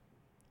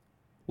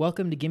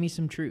Welcome to Gimme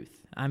Some Truth.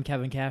 I'm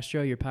Kevin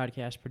Castro, your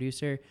podcast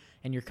producer,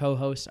 and your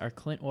co-hosts are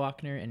Clint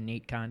Walkner and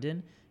Nate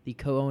Condon, the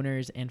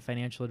co-owners and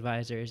financial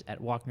advisors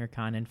at Walkner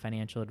Condon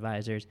Financial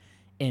Advisors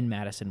in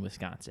Madison,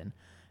 Wisconsin.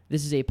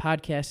 This is a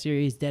podcast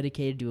series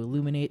dedicated to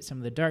illuminate some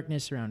of the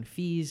darkness around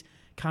fees,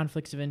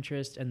 conflicts of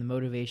interest, and the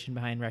motivation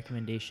behind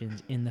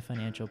recommendations in the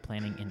financial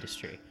planning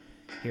industry.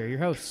 Here are your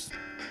hosts.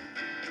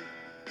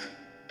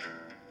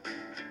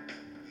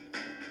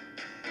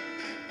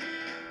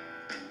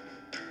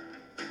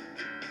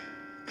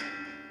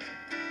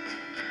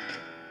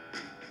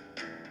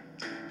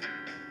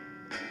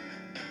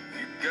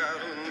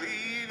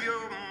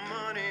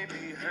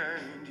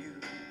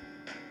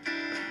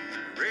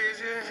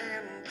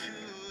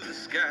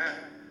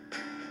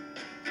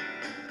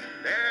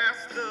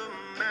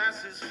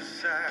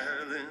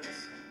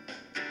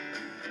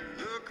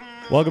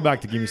 Welcome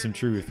back to Give Me Some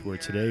Truth, where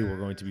today we're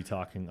going to be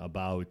talking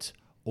about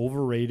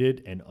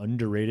overrated and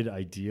underrated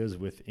ideas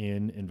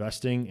within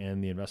investing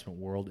and the investment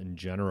world in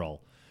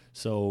general.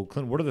 So,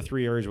 Clint, what are the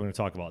three areas we're going to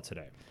talk about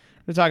today?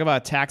 We're going to talk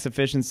about tax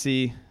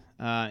efficiency,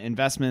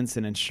 investments,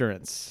 and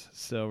insurance.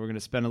 So we're going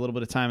to spend a little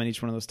bit of time on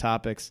each one of those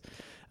topics.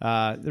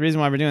 The reason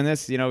why we're doing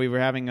this, we were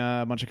having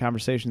a bunch of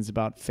conversations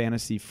about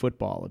fantasy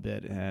football a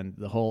bit and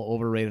the whole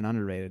overrated and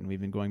underrated, and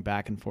we've been going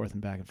back and forth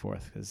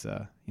because,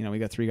 we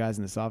got three guys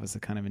in this office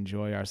that kind of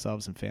enjoy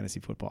ourselves in fantasy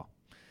football.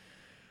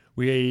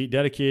 We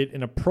dedicate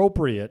an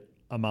appropriate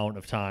amount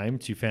of time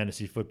to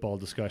fantasy football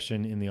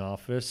discussion in the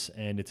office,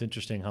 and it's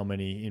interesting how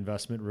many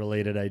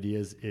investment-related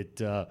ideas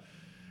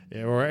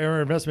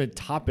or investment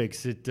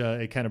topics it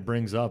kind of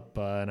brings up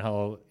and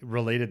how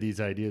related these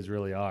ideas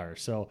really are.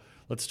 So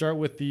let's start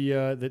with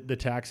the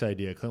tax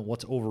idea. Clint,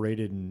 what's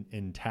overrated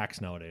in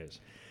tax nowadays?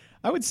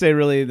 I would say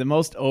really the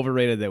most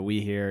overrated that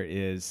we hear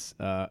is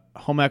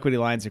home equity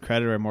lines of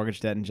credit or mortgage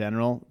debt in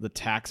general, the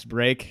tax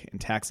break and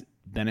tax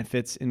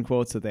benefits in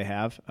quotes that they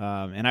have.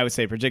 And I would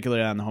say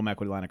particularly on the home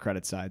equity line of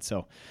credit side.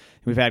 So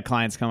we've had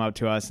clients come up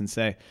to us and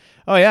say,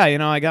 oh yeah,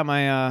 I got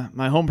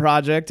my home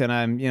project and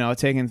I'm,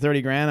 taking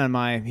 $30,000 on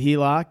my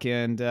HELOC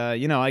and,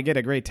 I get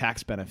a great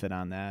tax benefit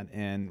on that.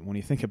 And when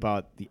you think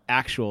about the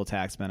actual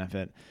tax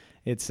benefit,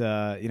 it's,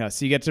 so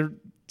you get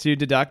to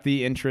deduct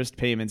the interest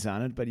payments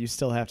on it, but you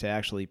still have to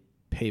actually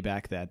pay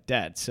back that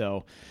debt.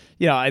 So,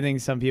 I think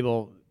some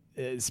people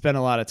spend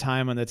a lot of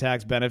time on the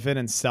tax benefit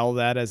and sell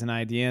that as an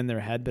idea in their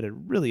head, but it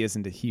really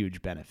isn't a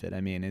huge benefit. I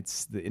mean,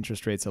 the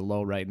interest rates are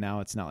low right now.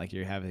 It's not like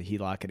you have a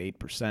HELOC at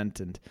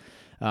 8%.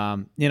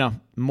 And,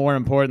 more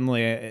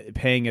importantly,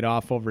 paying it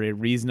off over a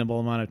reasonable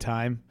amount of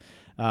time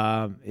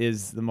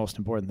is the most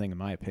important thing in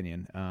my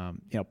opinion.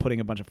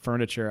 Putting a bunch of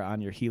furniture on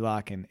your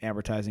HELOC and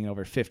advertising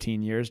over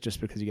 15 years just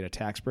because you get a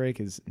tax break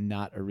is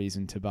not a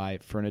reason to buy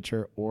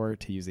furniture or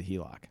to use a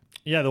HELOC.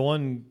 Yeah, the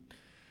one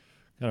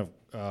kind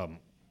of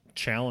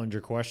challenge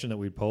or question that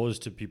we pose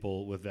to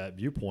people with that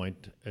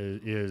viewpoint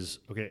is,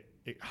 okay,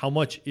 how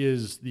much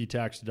is the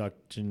tax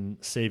deduction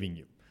saving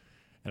you?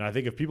 And I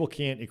think if people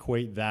can't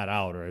equate that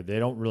out, or they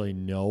don't really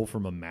know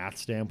from a math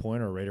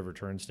standpoint or a rate of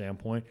return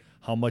standpoint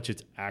how much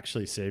it's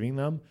actually saving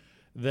them,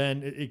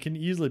 then it can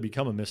easily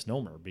become a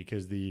misnomer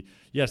because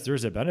yes,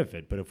 there's a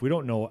benefit, but if we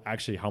don't know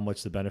actually how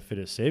much the benefit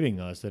is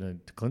saving us,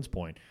 then to Clint's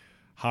point,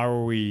 how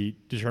are we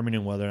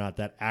determining whether or not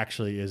that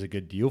actually is a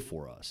good deal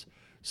for us?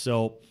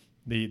 So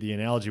the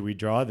analogy we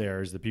draw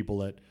there is the people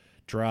that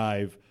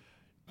drive,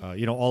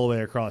 all the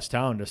way across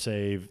town to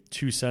save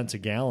 2 cents a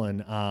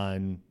gallon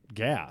on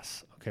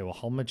gas. Okay, well,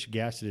 how much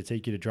gas did it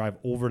take you to drive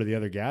over to the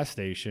other gas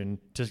station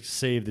to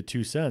save the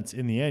 2 cents?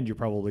 In the end, you're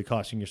probably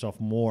costing yourself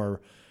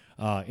more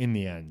in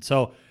the end.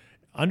 So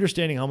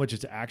understanding how much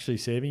it's actually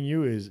saving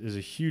you is a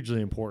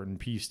hugely important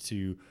piece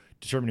to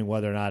determining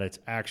whether or not it's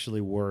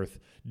actually worth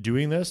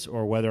doing this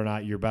or whether or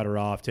not you're better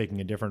off taking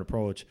a different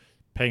approach,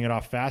 paying it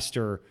off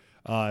faster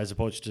as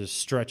opposed to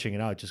stretching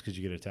it out just because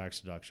you get a tax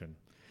deduction.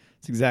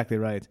 That's exactly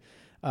right.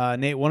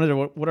 Nate, what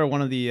are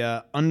one of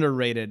the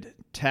underrated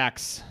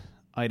tax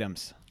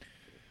items?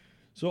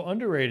 So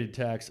underrated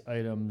tax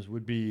items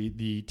would be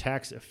the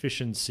tax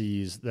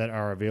efficiencies that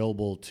are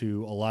available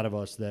to a lot of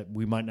us that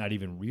we might not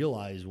even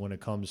realize when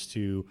it comes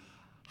to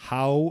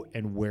how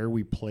and where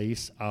we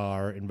place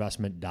our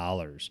investment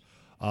dollars.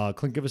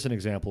 Clint, give us an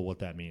example of what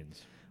that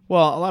means.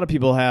 Well, a lot of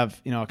people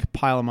have, a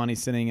pile of money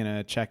sitting in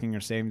a checking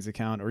or savings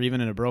account or even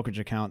in a brokerage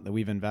account that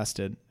we've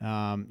invested.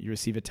 You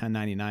receive a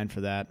 1099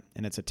 for that,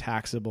 and it's a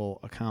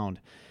taxable account.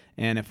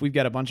 And if we've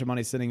got a bunch of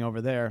money sitting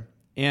over there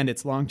and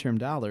it's long-term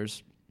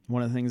dollars,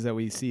 one of the things that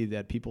we see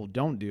that people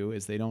don't do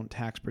is they don't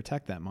tax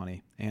protect that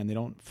money, and they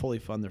don't fully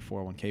fund their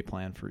 401k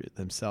plan for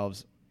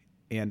themselves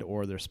and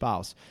or their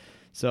spouse.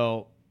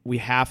 So we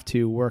have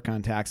to work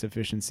on tax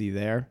efficiency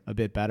there a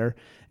bit better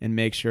and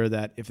make sure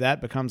that if that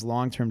becomes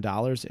long-term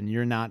dollars and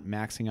you're not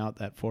maxing out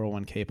that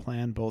 401k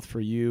plan, both for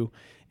you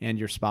and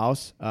your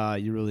spouse,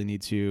 you really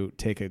need to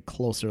take a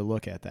closer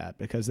look at that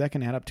because that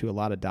can add up to a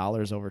lot of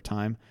dollars over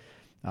time.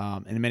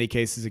 And in many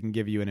cases, it can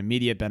give you an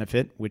immediate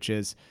benefit, which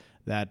is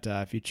that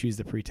if you choose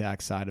the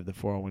pre-tax side of the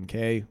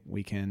 401k,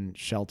 we can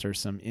shelter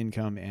some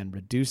income and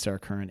reduce our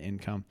current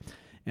income.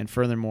 And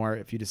furthermore,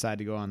 if you decide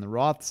to go on the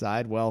Roth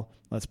side, well,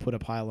 let's put a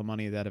pile of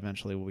money that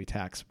eventually will be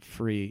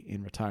tax-free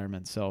in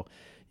retirement. So,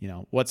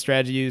 what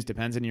strategy you use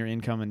depends on your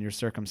income and your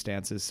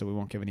circumstances, so we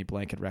won't give any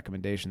blanket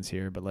recommendations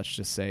here. But let's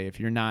just say if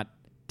you're not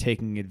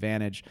taking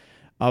advantage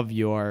of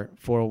your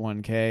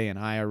 401k and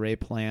IRA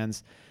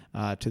plans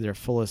to their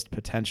fullest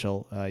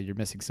potential, you're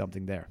missing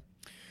something there.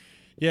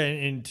 Yeah,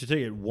 and to take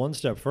it one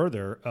step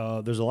further,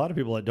 there's a lot of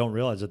people that don't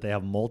realize that they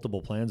have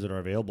multiple plans that are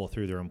available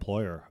through their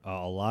employer.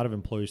 A lot of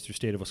employees through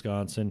state of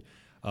Wisconsin,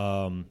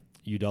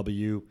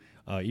 UW,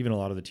 even a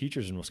lot of the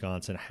teachers in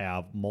Wisconsin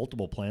have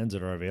multiple plans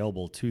that are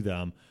available to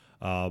them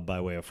by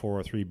way of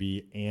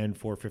 403B and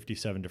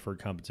 457 deferred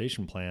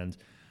compensation plans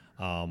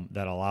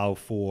that allow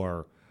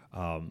for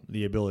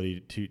the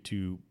ability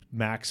to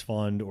max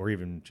fund or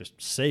even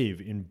just save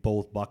in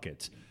both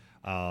buckets.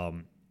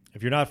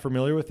 If you're not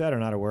familiar with that or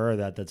not aware of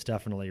that, that's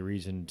definitely a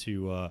reason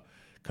to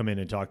come in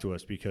and talk to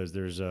us, because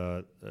there's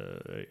a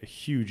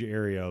huge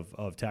area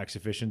of tax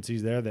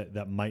efficiencies there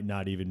that might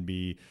not even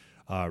be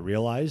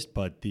realized,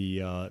 but the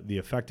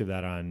effect of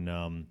that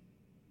on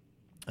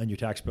your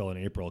tax bill in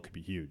April could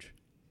be huge.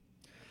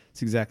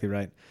 That's exactly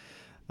right.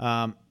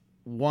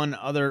 One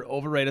other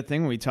overrated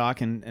thing, we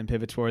talk and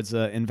pivot towards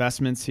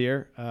investments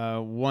here.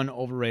 One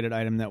overrated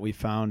item that we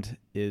found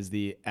is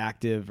the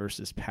active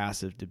versus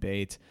passive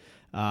debate.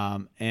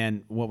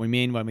 And what we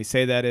mean when we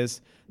say that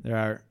is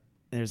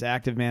there's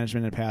active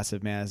management and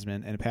passive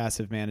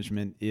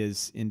management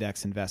is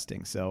index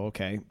investing. So,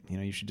 okay,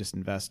 you should just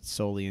invest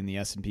solely in the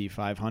S&P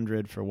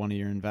 500 for one of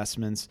your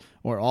investments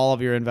or all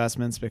of your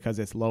investments because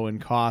it's low in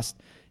cost.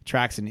 It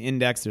tracks an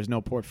index. There's no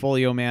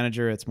portfolio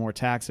manager. It's more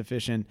tax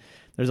efficient.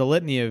 There's a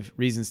litany of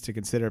reasons to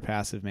consider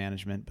passive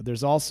management, but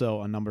there's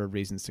also a number of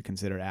reasons to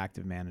consider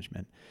active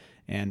management.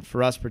 And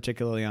for us,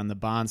 particularly on the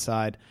bond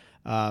side,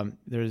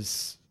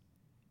 there's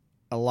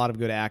a lot of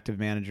good active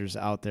managers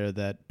out there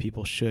that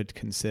people should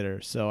consider.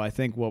 So I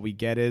think what we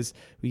get is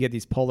we get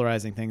these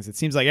polarizing things. It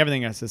seems like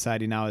everything in our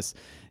society now is,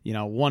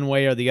 one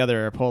way or the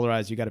other are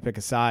polarized. You got to pick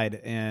a side.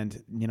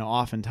 And,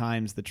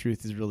 oftentimes the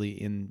truth is really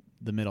in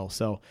the middle.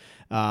 So,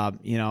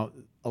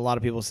 a lot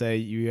of people say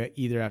you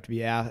either have to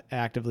be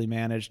actively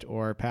managed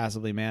or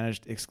passively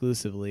managed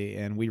exclusively.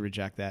 And we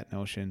reject that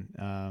notion.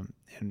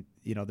 And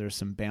there's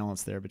some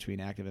balance there between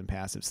active and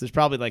passive. So there's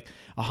probably like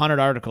 100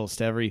 articles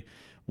to every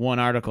one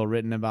article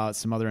written about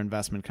some other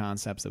investment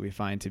concepts that we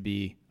find to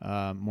be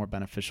more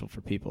beneficial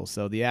for people.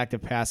 So the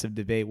active passive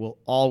debate will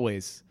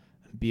always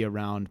be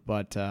around,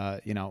 but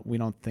we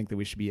don't think that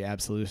we should be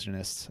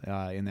absolutionists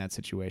in that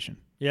situation.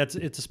 Yeah,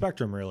 it's a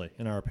spectrum, really,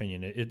 in our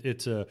opinion.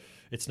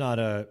 It's not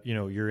a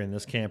you're in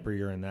this camp or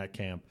you're in that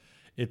camp.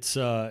 It's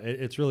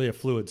really a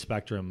fluid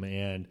spectrum,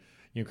 and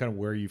kind of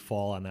where you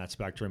fall on that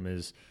spectrum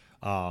is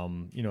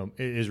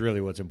is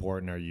really what's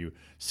important. Are you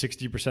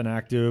 60%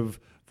 active,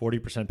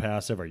 40%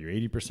 passive? Are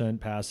you 80%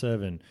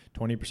 passive and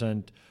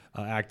 20%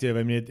 active?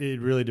 I mean, it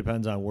really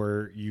depends on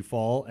where you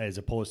fall, as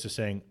opposed to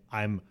saying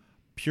I'm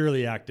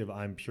purely active,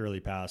 I'm purely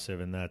passive,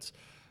 and that's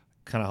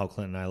kind of how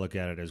Clint and I look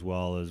at it as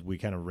well. As we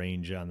kind of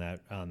range on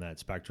that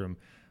spectrum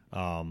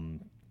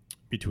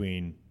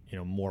between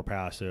more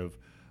passive,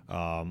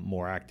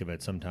 more active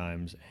at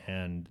sometimes,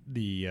 and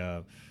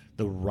the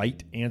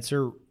right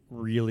answer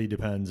really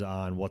depends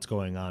on what's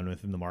going on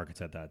within the markets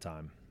at that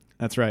time.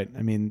 That's right.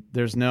 I mean,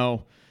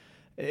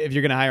 if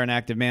you're going to hire an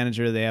active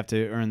manager, they have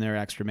to earn their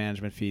extra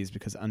management fees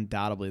because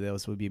undoubtedly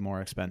those would be more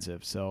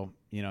expensive. So,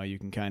 you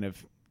can kind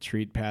of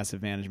treat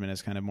passive management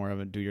as kind of more of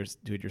a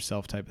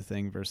do-it-yourself type of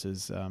thing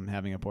versus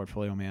having a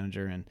portfolio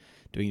manager, and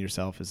doing it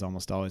yourself is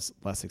almost always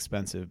less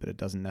expensive, but it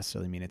doesn't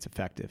necessarily mean it's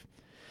effective.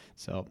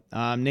 So,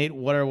 Nate,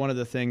 what are one of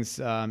the things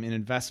in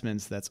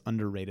investments that's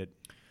underrated?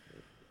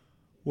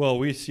 Well,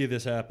 we see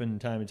this happen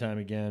time and time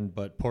again,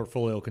 but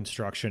portfolio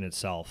construction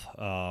itself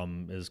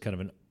is kind of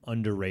an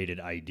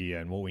underrated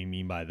idea. And what we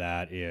mean by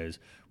that is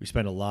we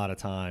spend a lot of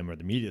time, or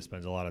the media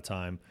spends a lot of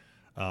time,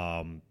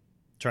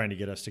 trying to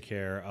get us to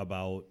care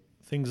about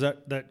things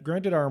that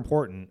granted are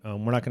important.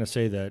 We're not going to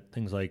say that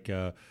things like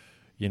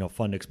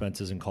fund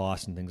expenses and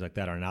costs and things like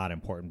that are not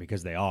important,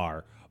 because they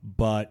are.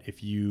 But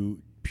if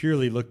you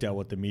purely looked at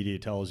what the media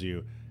tells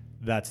you,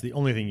 that's the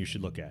only thing you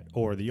should look at,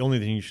 or the only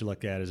thing you should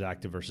look at is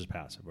active versus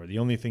passive, or the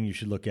only thing you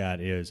should look at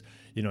is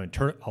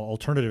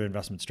alternative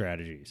investment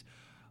strategies.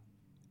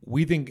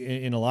 We think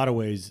in a lot of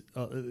ways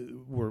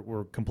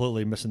we're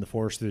completely missing the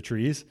forest through the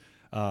trees.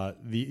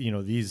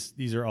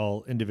 These are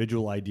all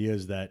individual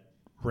ideas that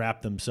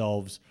wrap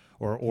themselves,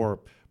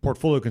 or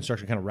portfolio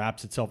construction kind of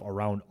wraps itself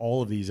around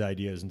all of these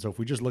ideas. And so if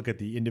we just look at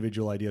the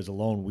individual ideas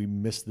alone, we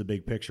miss the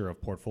big picture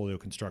of portfolio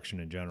construction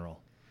in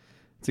general.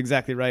 That's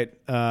exactly right.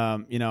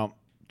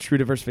 True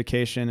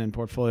diversification and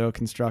portfolio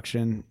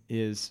construction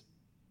is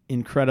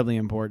incredibly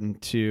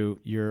important to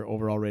your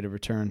overall rate of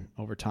return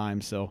over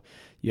time. So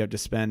you have to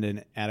spend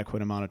an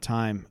adequate amount of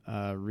time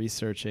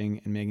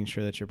researching and making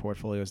sure that your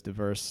portfolio is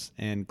diverse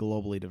and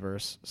globally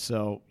diverse.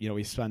 So,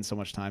 we spend so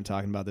much time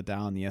talking about the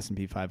Dow and the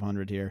S&P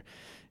 500 here,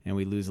 and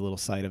we lose a little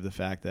sight of the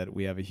fact that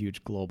we have a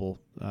huge global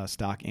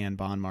stock and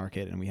bond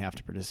market, and we have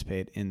to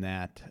participate in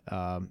that,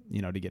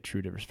 to get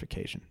true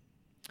diversification.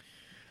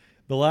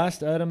 The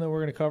last item that we're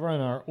going to cover on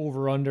our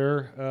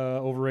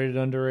overrated,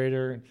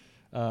 underrated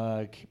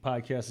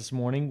podcast this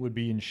morning would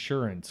be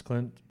insurance.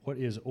 Clint, what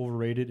is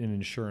overrated in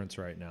insurance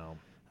right now?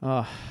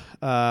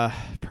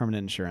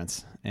 Permanent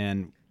insurance.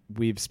 And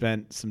we've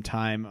spent some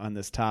time on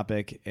this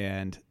topic,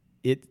 and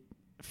it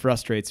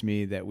frustrates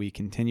me that we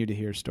continue to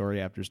hear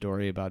story after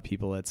story about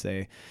people that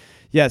say,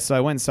 so I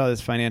went and saw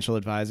this financial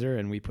advisor,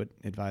 and we put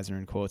advisor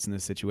in quotes in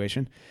this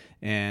situation.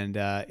 And,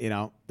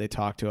 they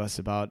talk to us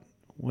about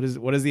what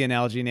is the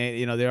analogy,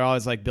 Nate? They're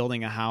always like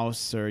building a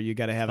house, or you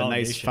got to have a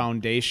nice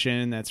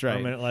foundation. That's right.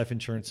 Permanent life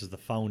insurance is the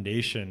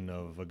foundation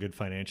of a good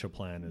financial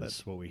plan.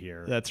 Is what we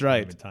hear. That's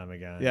right. Time and time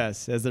again.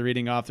 Yes, as they're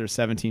reading off their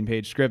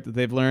 17-page script that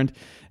they've learned,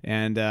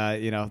 and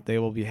they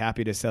will be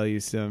happy to sell you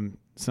some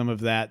of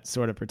that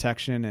sort of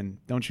protection.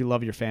 And don't you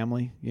love your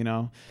family?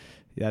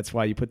 That's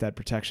why you put that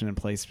protection in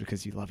place,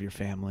 because you love your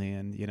family,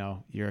 and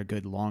you're a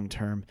good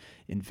long-term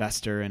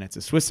investor. And it's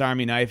a Swiss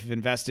Army knife of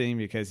investing,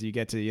 because you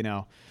get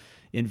to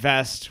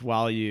invest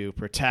while you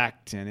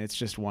protect, and it's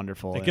just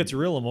wonderful. It gets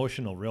real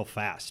emotional real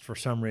fast for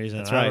some reason.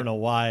 That's right. I don't know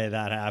why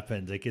that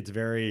happens. It gets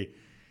very,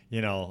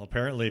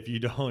 apparently if you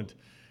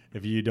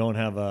don't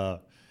have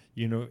a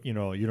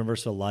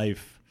universal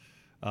life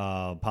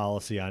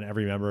policy on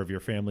every member of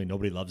your family,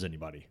 nobody loves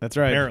anybody. That's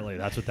right. Apparently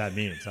that's what that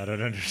means. I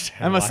don't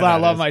understand. I must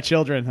not love my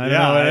children. I don't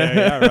know.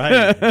 Yeah,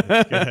 right.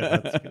 That's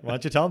good. Why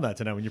don't you tell them that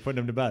tonight when you're putting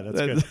them to bed? That's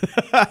good.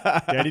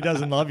 Daddy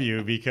doesn't love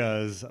you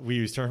because we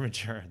use term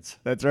insurance.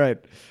 That's right.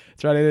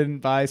 I didn't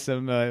buy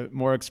some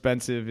more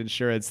expensive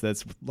insurance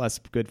that's less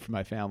good for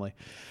my family.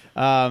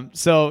 Permanent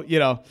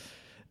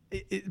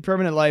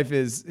life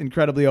is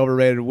incredibly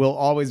overrated, will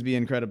always be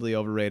incredibly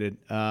overrated.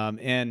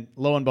 And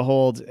lo and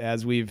behold,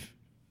 as we've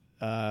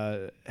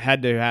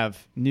had to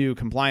have new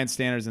compliance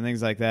standards and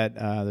things like that,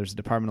 there's a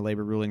Department of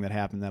Labor ruling that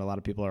happened that a lot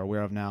of people are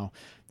aware of now.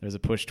 There's a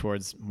push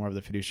towards more of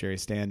the fiduciary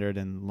standard,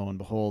 and lo and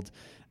behold,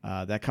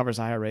 that covers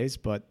IRAs,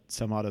 but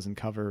somehow doesn't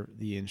cover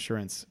the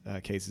insurance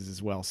cases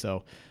as well.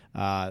 So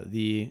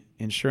the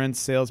insurance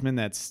salesman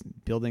that's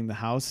building the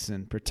house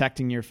and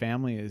protecting your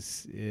family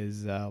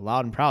is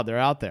loud and proud. They're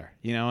out there,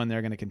 and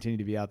they're going to continue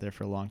to be out there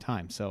for a long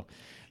time. So,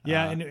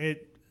 and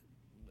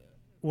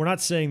we're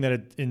not saying that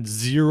in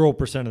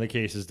 0% of the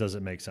cases does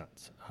it make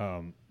sense,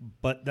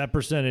 but that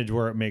percentage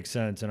where it makes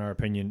sense, in our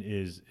opinion,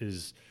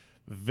 is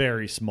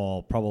very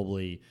small.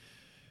 Probably,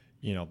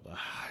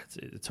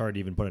 it's hard to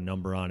even put a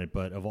number on it,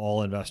 but of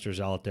all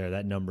investors out there,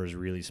 that number is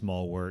really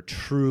small where it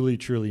truly,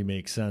 truly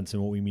makes sense.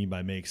 And what we mean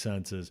by make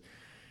sense is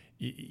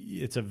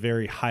it's a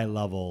very high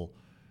level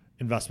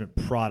investment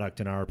product,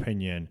 in our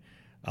opinion.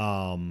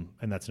 And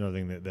that's another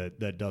thing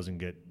that doesn't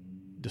get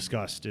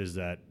discussed, is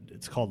that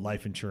it's called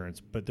life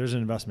insurance, but there's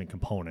an investment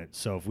component.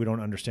 So if we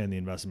don't understand the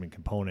investment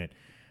component,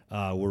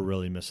 we're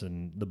really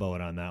missing the boat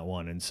on that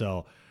one. And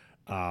so,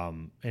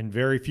 in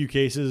very few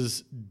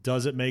cases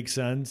does it make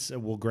sense.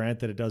 We'll grant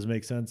that it does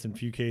make sense in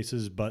few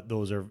cases, but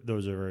those are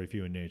very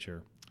few in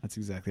nature. That's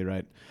exactly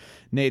right.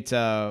 Nate,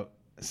 so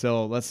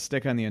let's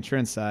stick on the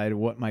insurance side.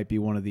 What might be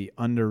one of the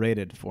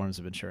underrated forms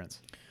of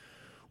insurance?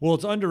 Well,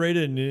 it's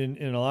underrated, and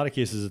in a lot of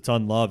cases it's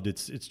unloved.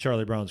 It's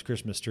Charlie Brown's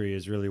Christmas tree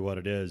is really what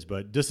it is.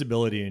 But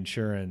disability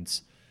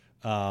insurance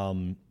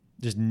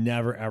just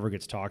never, ever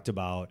gets talked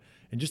about.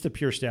 And just the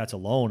pure stats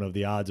alone of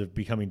the odds of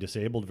becoming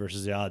disabled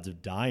versus the odds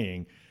of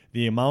dying,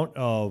 the amount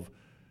of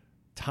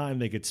time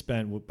they get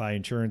spent by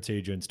insurance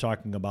agents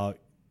talking about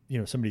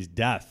somebody's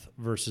death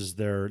versus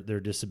their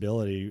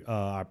disability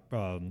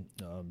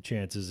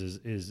chances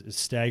is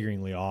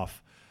staggeringly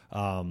off.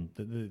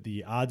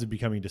 The odds of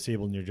becoming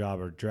disabled in your job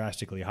are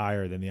drastically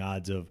higher than the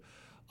odds of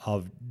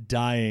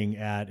dying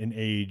at an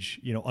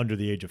age under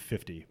the age of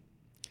 50.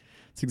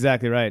 That's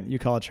exactly right. You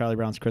call it Charlie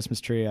Brown's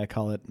Christmas tree. I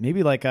call it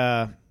maybe like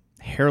a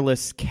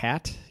hairless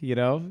cat.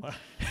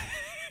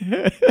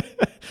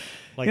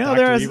 Like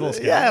Dr. Evil's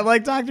cat. Yeah,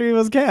 like Dr.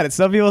 Evil's cat.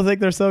 Some people think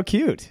they're so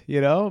cute,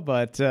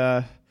 but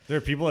there are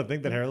people that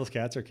think that hairless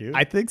cats are cute.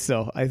 I think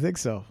so.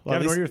 Well,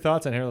 Kevin, what are your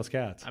thoughts on hairless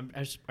cats?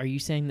 Are you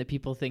saying that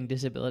people think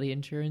disability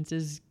insurance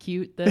is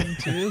cute then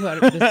too?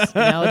 This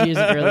analogy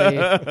isn't really.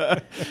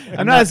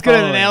 I'm not as good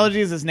at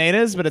analogies as Nate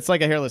is, but it's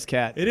like a hairless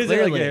cat. It is like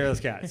a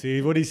hairless cat.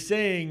 See, what he's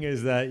saying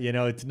is that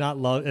it's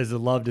not as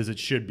loved as it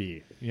should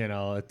be.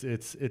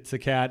 It's a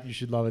cat. You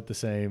should love it the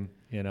same.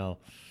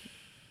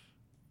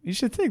 You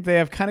should think they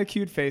have kind of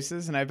cute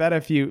faces, and I bet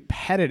if you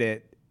petted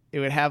it, it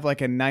would have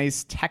like a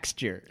nice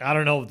texture. I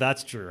don't know if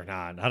that's true or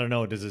not. I don't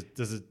know. Does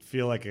it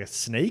feel like a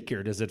snake,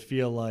 or does it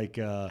feel like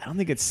I don't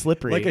think it's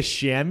slippery. Like a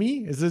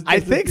chamois?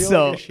 I think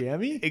so. Like a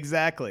chamois?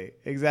 Exactly.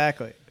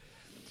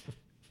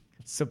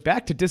 So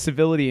back to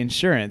disability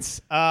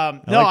insurance.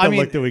 I like the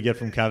look that we get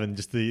from Kevin,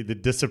 just the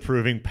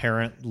disapproving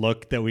parent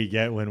look that we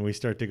get when we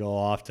start to go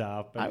off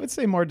topic. I would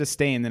say more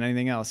disdain than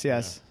anything else,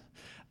 yes.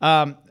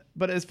 Yeah.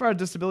 But as far as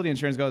disability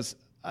insurance goes,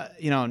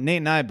 Nate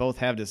and I both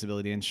have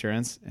disability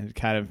insurance, and it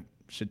kind of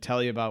should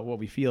tell you about what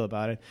we feel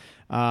about it.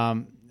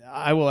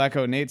 I will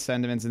echo Nate's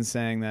sentiments in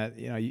saying that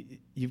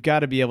you've got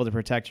to be able to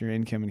protect your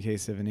income in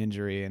case of an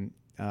injury, and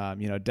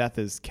death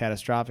is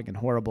catastrophic and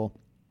horrible.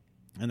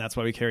 And that's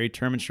why we carry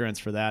term insurance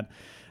for that.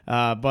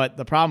 But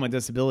the problem with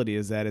disability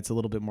is that it's a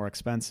little bit more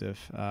expensive,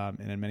 and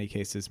in many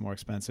cases more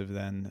expensive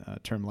than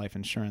term life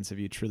insurance if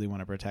you truly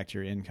want to protect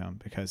your income,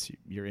 because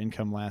your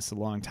income lasts a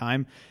long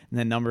time and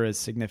that number is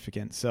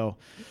significant. So,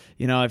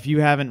 if you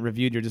haven't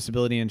reviewed your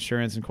disability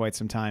insurance in quite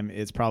some time,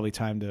 it's probably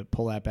time to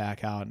pull that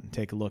back out and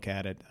take a look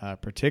at it,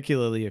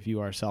 particularly if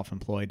you are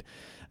self-employed.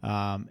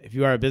 If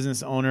you are a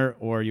business owner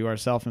or you are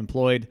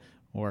self-employed,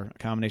 or a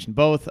combination of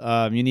both,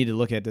 you need to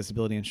look at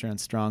disability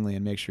insurance strongly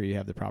and make sure you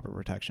have the proper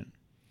protection.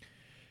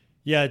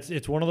 Yeah,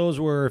 it's one of those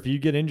where if you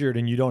get injured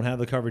and you don't have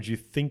the coverage you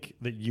think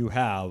that you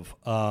have,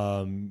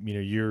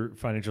 your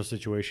financial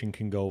situation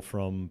can go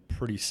from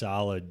pretty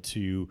solid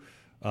to,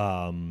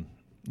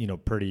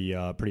 pretty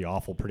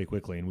awful pretty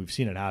quickly. And we've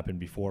seen it happen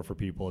before for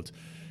people.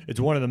 It's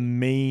one of the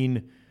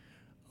main.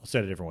 I'll say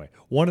it a different way.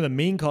 One of the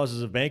main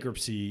causes of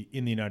bankruptcy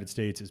in the United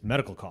States is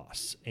medical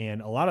costs,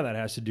 and a lot of that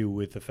has to do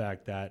with the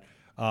fact that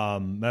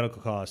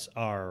medical costs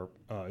are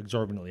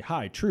exorbitantly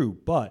high, true,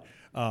 but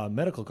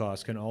medical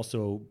costs can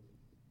also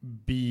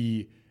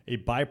be a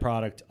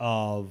byproduct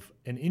of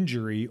an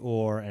injury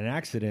or an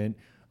accident,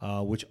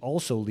 which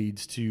also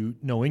leads to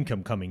no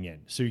income coming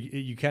in. So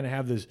you kind of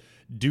have this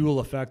dual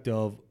effect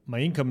of my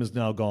income is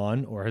now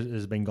gone or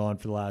has been gone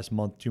for the last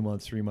month, 2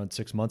 months, 3 months,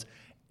 6 months,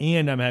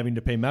 and I'm having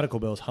to pay medical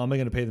bills. How am I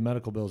going to pay the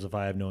medical bills if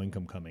I have no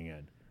income coming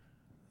in?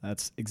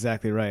 That's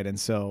exactly right. And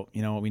so,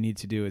 what we need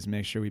to do is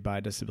make sure we buy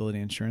disability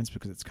insurance,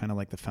 because it's kind of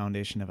like the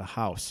foundation of a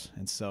house.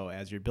 And so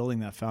as you're building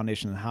that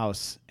foundation of the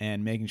house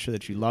and making sure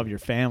that you love your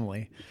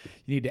family,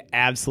 you need to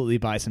absolutely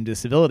buy some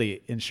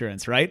disability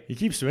insurance, right? He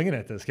keeps swinging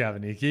at this,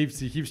 Kevin. He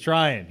keeps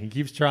trying.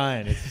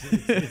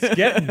 It's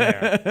getting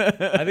there.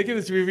 I think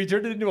if we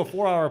turned it into a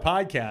 4-hour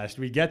podcast,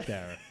 we get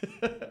there.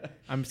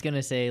 I'm just going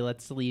to say,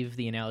 let's leave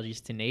the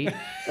analogies to Nate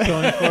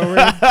going forward.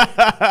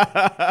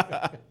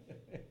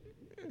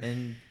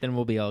 And then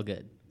we'll be all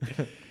good.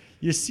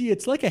 You see,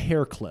 it's like a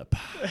hair clip.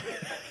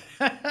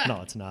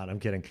 No, it's not. I'm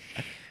kidding.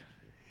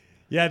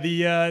 Yeah,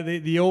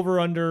 the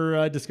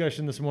over/under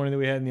discussion this morning that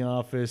we had in the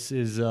office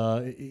is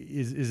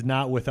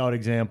not without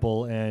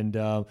example, and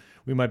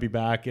we might be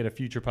back at a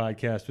future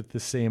podcast with the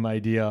same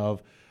idea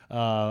of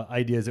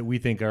ideas that we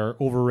think are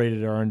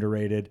overrated or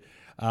underrated.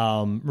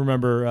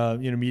 Remember,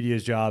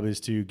 media's job is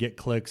to get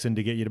clicks and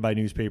to get you to buy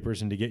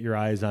newspapers and to get your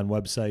eyes on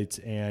websites,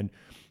 and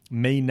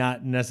may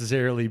not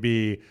necessarily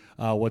be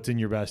what's in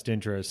your best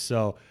interest.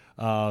 So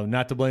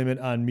not to blame it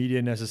on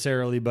media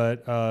necessarily,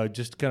 but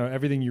just kind of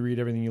everything you read,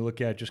 everything you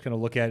look at, just kind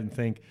of look at it and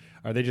think,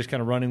 are they just kind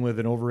of running with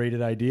an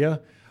overrated idea?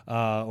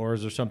 Or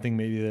is there something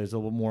maybe that's a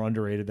little more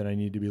underrated that I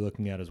need to be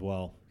looking at as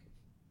well?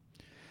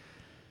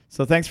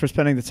 So thanks for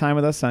spending the time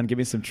with us on Give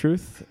Me Some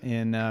Truth.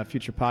 In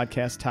future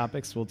podcast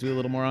topics, we'll do a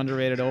little more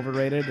underrated,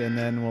 overrated, and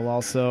then we'll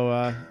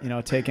also,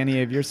 take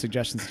any of your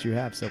suggestions that you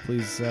have. So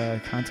please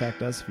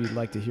contact us if you'd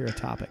like to hear a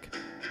topic.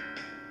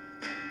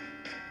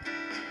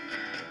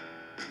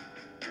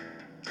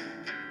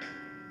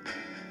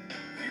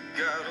 You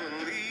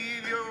gotta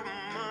leave your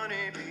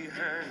money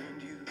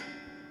behind you.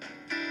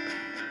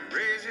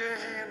 Raise your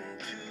hand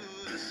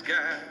to the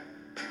sky.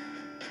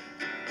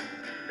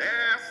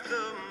 Ask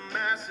the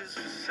masses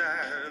for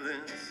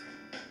silence.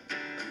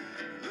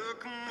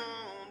 Look 'em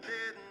all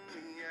dead in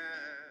the eye.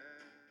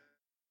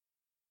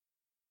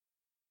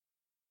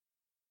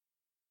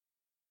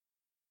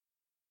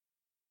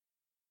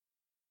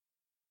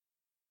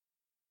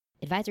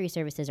 Advisory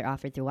services are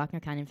offered through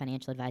Wachner Condon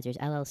Financial Advisors,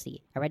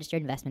 LLC, a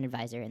registered investment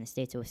advisor in the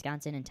states of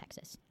Wisconsin and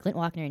Texas. Clint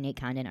Wachner and Nate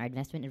Condon are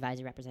investment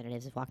advisor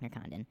representatives of Wachner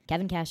Condon.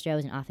 Kevin Castro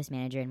is an office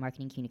manager and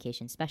marketing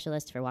communications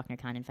specialist for Wachner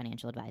Condon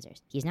Financial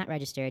Advisors. He is not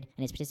registered,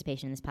 and his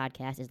participation in this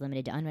podcast is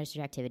limited to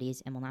unregistered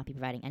activities and will not be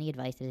providing any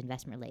advice that is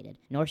investment related,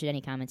 nor should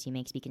any comments he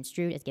makes be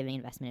construed as giving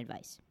investment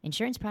advice.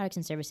 Insurance products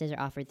and services are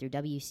offered through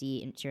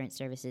WC Insurance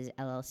Services,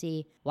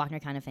 LLC,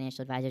 Wachner Condon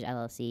Financial Advisors,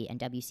 LLC, and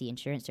WC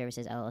Insurance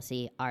Services,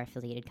 LLC are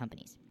affiliated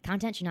companies.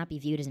 Content should not be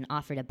viewed as an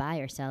offer to buy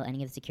or sell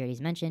any of the securities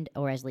mentioned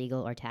or as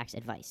legal or tax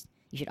advice.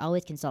 You should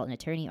always consult an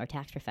attorney or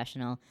tax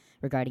professional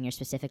regarding your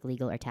specific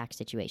legal or tax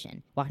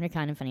situation. Wachner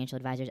Condon Financial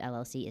Advisors,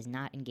 LLC is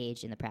not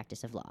engaged in the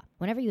practice of law.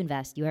 Whenever you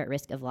invest, you are at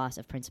risk of loss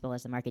of principal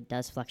as the market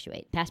does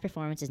fluctuate. Past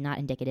performance is not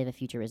indicative of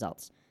future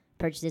results.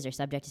 Purchases are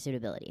subject to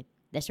suitability.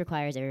 This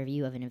requires a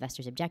review of an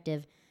investor's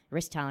objective,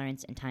 risk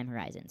tolerance, and time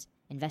horizons.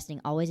 Investing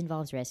always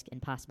involves risk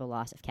and possible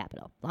loss of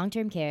capital.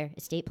 Long-term care,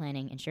 estate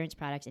planning, insurance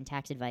products, and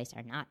tax advice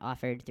are not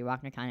offered through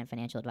Wachner Condon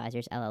Financial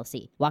Advisors,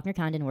 LLC. Wachner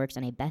Condon works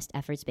on a best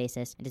efforts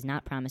basis and does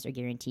not promise or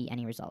guarantee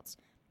any results.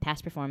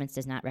 Past performance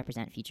does not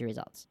represent future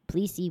results.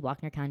 Please see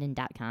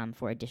WachnerCondon.com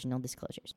for additional disclosures.